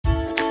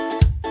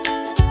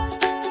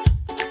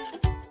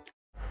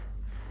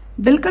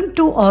Welcome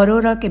to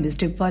Aurora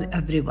Chemistry for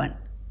everyone.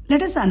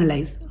 Let us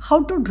analyze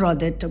how to draw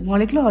that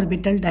molecular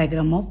orbital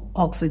diagram of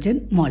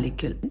oxygen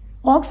molecule.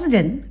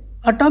 Oxygen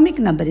atomic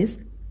number is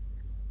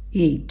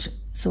 8.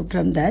 So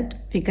from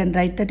that we can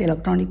write that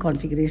electronic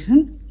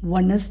configuration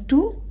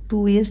 1s2,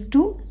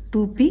 2s2,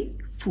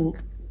 2p4.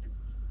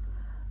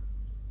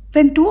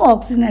 When two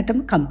oxygen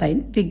atoms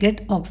combine, we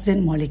get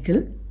oxygen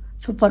molecule.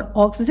 So for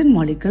oxygen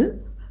molecule,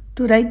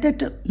 to write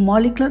that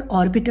molecular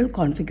orbital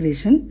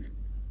configuration,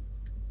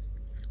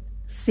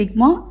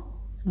 sigma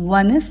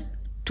 1s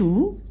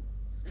 2,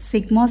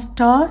 sigma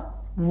star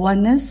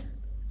 1s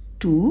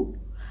 2,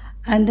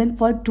 and then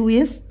for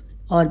 2s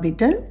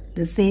orbital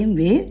the same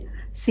way,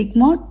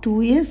 sigma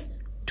 2s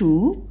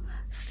 2,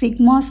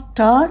 sigma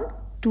star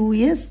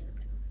 2s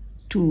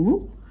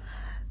 2.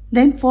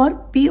 Then for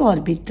p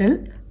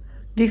orbital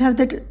we have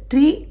that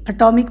 3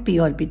 atomic p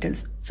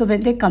orbitals. So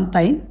when they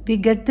combine, we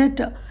get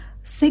that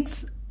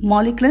 6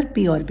 molecular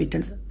p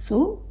orbitals.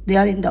 So they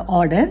are in the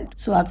order.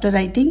 So after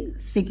writing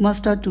sigma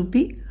star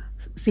 2p,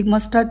 sigma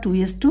star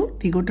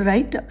 2s2, we go to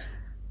write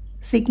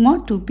sigma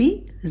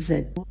 2p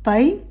z,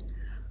 pi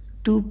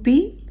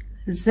 2p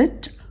z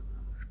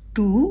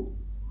 2,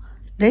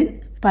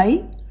 then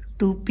pi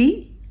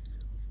 2p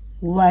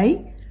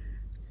y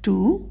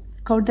 2.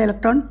 Count the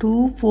electron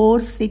 2, 4,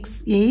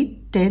 6,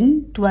 8,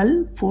 10,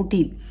 12,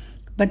 14.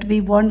 But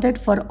we want that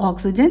for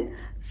oxygen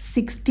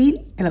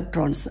 16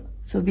 electrons.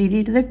 So we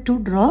need that to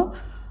draw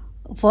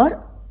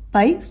for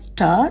pi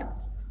star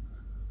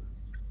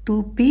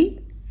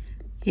 2p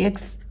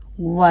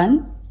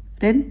x1,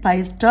 then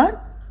pi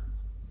star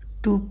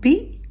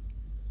 2p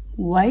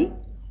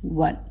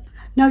y1.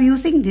 Now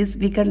using this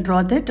we can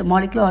draw that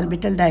molecular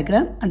orbital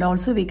diagram, and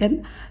also we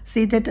can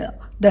see that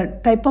the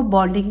type of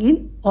bonding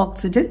in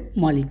oxygen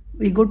molecule.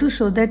 We go to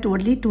show that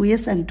only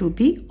 2s and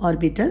 2p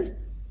orbitals.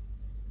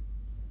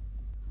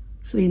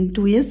 So in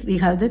 2s we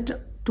have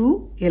that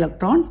 2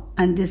 electrons,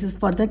 and this is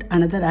for that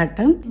another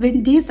atom.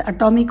 When these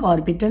atomic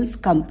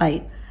orbitals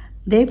combine,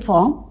 they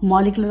form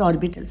molecular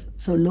orbitals.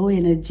 So low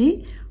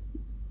energy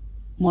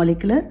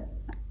molecular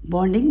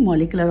bonding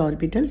molecular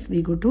orbitals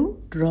we go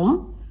to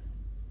draw.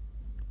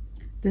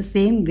 The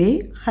same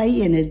way high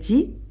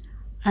energy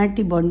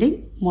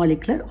antibonding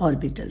molecular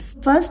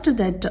orbitals. First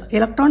that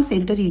electrons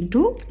enter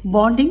into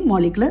bonding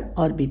molecular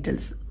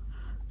orbitals.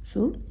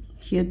 So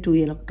here 2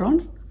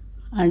 electrons,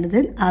 and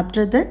then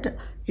after that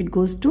it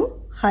goes to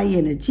high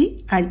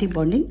energy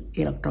antibonding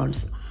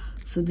electrons.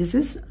 So this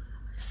is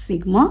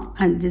sigma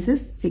and this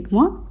is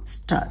sigma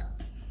star.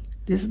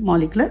 This is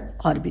molecular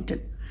orbital.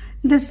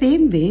 In the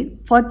same way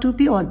for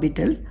 2p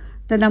orbitals,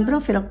 the number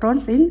of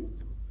electrons in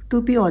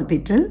 2p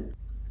orbital,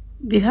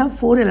 we have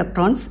 4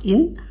 electrons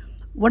in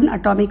one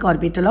atomic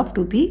orbital of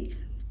 2p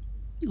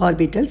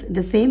orbitals.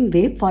 The same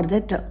way for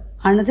that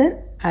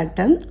another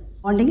atom,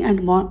 bonding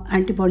and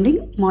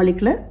antibonding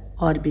molecular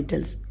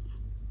orbitals.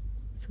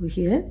 So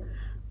here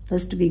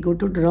first we go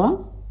to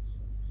draw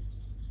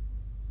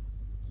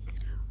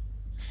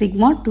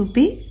sigma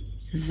 2p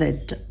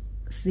z,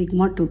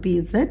 sigma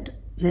 2p z,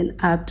 then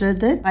after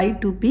that pi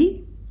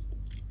 2p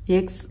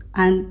x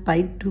and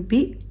pi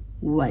 2p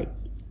y.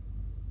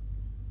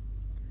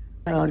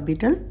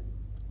 Orbital,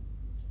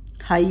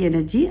 high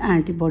energy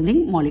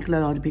antibonding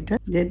molecular orbital.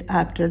 Then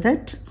after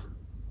that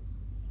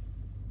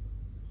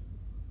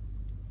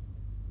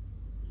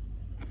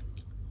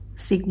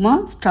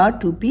sigma star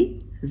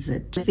 2p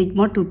z,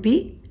 sigma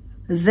 2p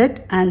z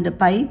and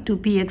pi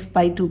 2p x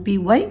pi 2p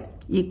y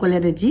equal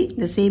energy.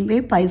 The same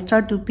way pi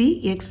star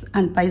 2p x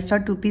and pi star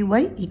 2p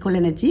y equal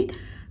energy.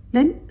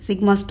 Then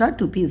sigma star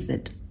 2p z.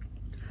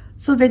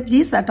 So when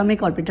these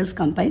atomic orbitals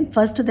combine,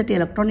 first that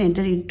electron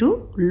enter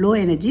into low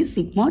energy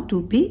sigma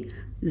 2p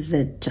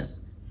z.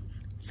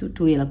 So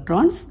 2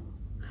 electrons.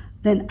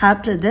 Then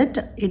after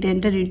that it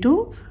enter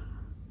into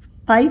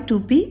pi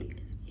 2p.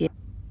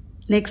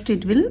 Next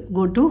it will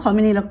go to, how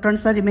many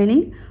electrons are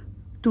remaining?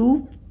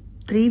 2,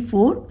 3,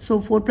 4. So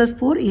 4 plus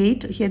 4,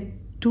 8. Here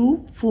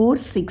 2, 4,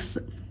 6.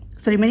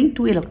 So remaining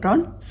 2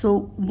 electrons.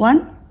 So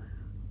 1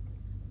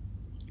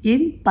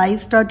 in pi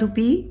star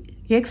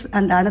 2p x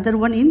and another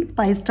one in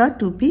pi star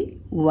 2p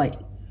y.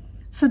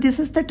 So this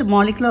is that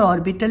molecular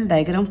orbital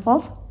diagram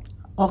of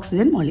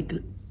oxygen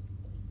molecule.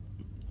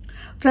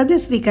 From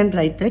this we can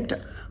write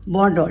that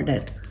bond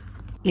order,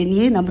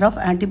 Na number of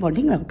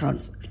antibonding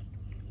electrons.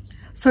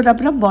 So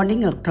number of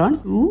bonding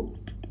electrons 2,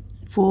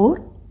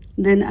 4,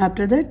 then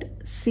after that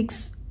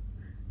 6,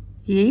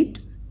 8,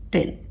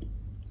 10.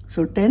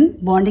 So 10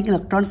 bonding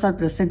electrons are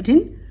present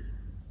in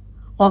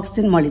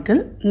oxygen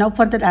molecule. Now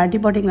for the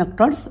antibonding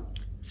electrons,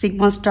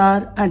 sigma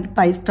star and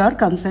pi star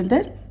comes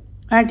under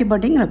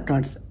antibonding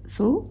electrons.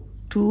 So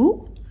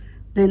 2,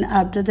 then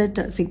after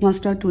that sigma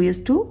star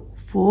 2s2,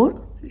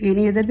 4,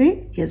 any other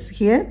way? Yes,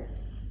 here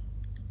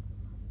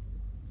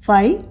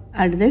 5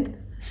 and then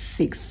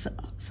 6.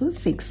 So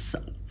 6.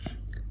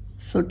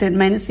 So 10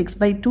 minus 6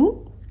 by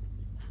 2,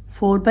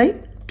 4 by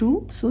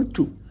 2, so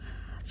 2.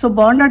 So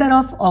bond order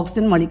of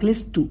oxygen molecule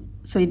is 2.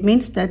 So it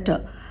means that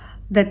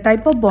the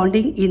type of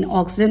bonding in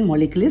oxygen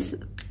molecule is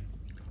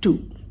 2.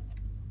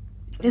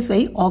 This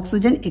way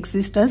oxygen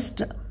exists as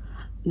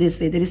this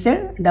way. There is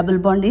a double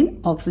bond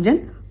in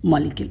oxygen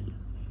molecule.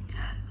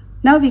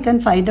 Now we can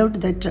find out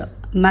that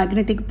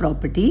magnetic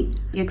property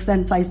X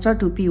and 5 star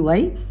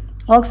 2py.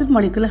 Oxygen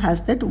molecule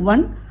has that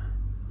one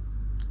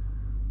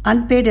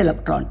unpaired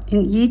electron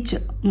in each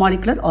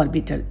molecular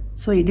orbital.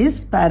 So it is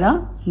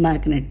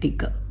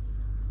paramagnetic.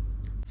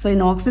 So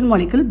in oxygen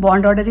molecule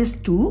bond order is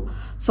 2.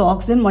 So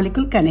oxygen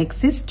molecule can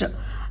exist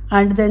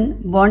and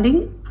then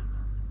bonding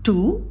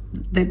 2.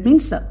 That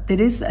means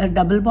there is a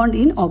double bond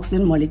in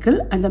oxygen molecule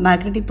and the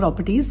magnetic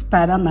property is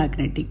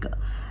paramagnetic.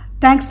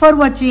 Thanks for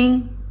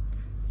watching.